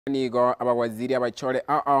nigo abawaziri abachore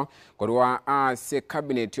korwa se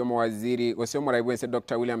cabinet yo mawaziri gosemo raibwense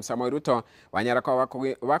Dr. William Samoei Ruto banyara kwa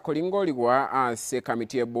bakolingolirwa se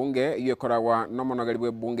committee ebunge yekoragwa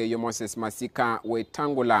nomonogeribwe bunge yo Moses Masika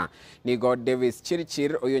Wetangula nigo Davis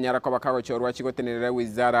Chirichir oyo nyara kwa bakagochorwa chigotenerera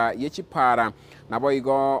wizara yechipara nabo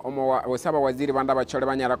igo osaba waziri banda bachore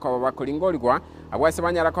banyara kwa bakolingolirwa abwase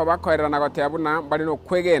banyara kwa bakorera nagote abuna bali no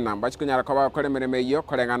kwegena bachikunyara kwa bakolemereme yo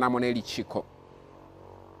kolengana moneli chiko.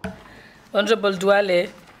 Honorable Duale,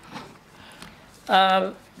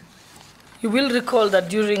 you will recall that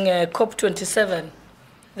during COP27,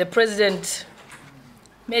 the President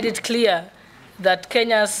made it clear that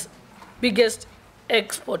Kenya's biggest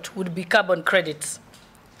export would be carbon credits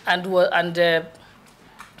and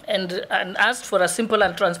asked for a simple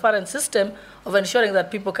and transparent system of ensuring that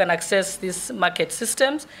people can access these market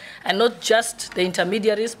systems, and not just the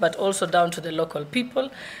intermediaries, but also down to the local people.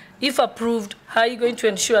 If approved, how are you going to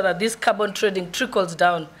ensure that this carbon trading trickles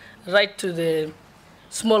down right to the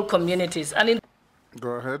small communities?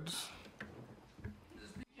 Go ahead.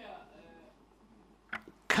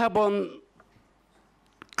 Carbon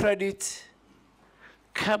credit,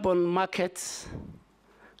 carbon markets,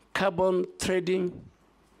 carbon trading,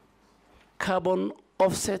 carbon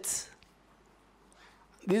offsets.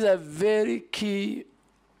 These are very key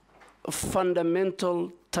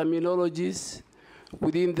fundamental terminologies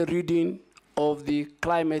within the reading of the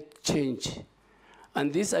climate change.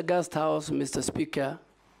 And this August House, Mr. Speaker,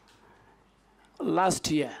 last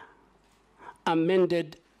year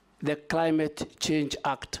amended the Climate Change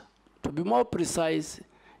Act. To be more precise,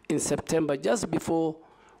 in September, just before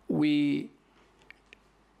we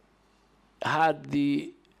had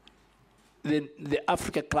the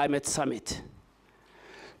Africa Climate Summit.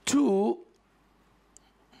 Two,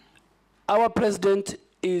 our president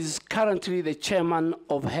is currently the chairman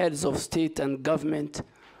of heads of state and government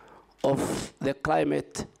of the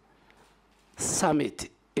Climate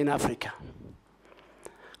Summit in Africa.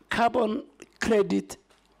 Carbon credit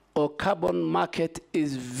or carbon market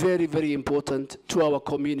is very, very important to our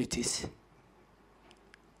communities.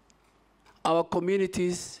 Our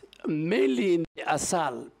communities, mainly in the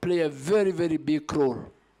ASAL, play a very, very big role.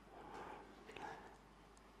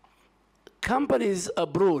 Companies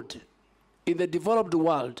abroad in the developed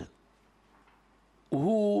world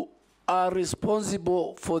who are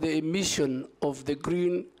responsible for the emission of the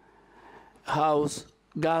greenhouse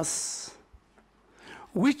gas,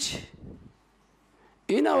 which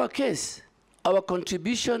in our case, our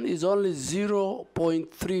contribution is only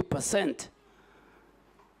 0.3%.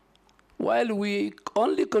 While we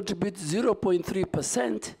only contribute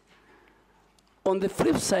 0.3%, on the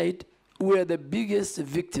flip side, we're the biggest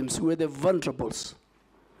victims, we're the vulnerables.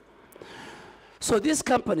 So these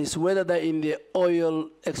companies, whether they're in the oil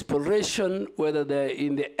exploration, whether they're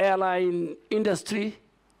in the airline industry,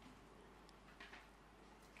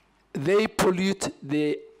 they pollute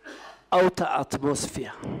the outer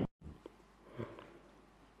atmosphere.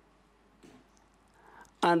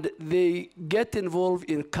 And they get involved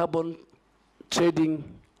in carbon trading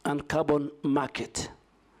and carbon market.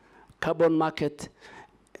 Carbon market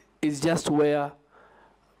is just where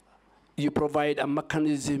you provide a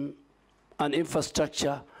mechanism, an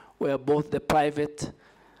infrastructure where both the private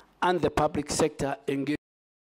and the public sector engage.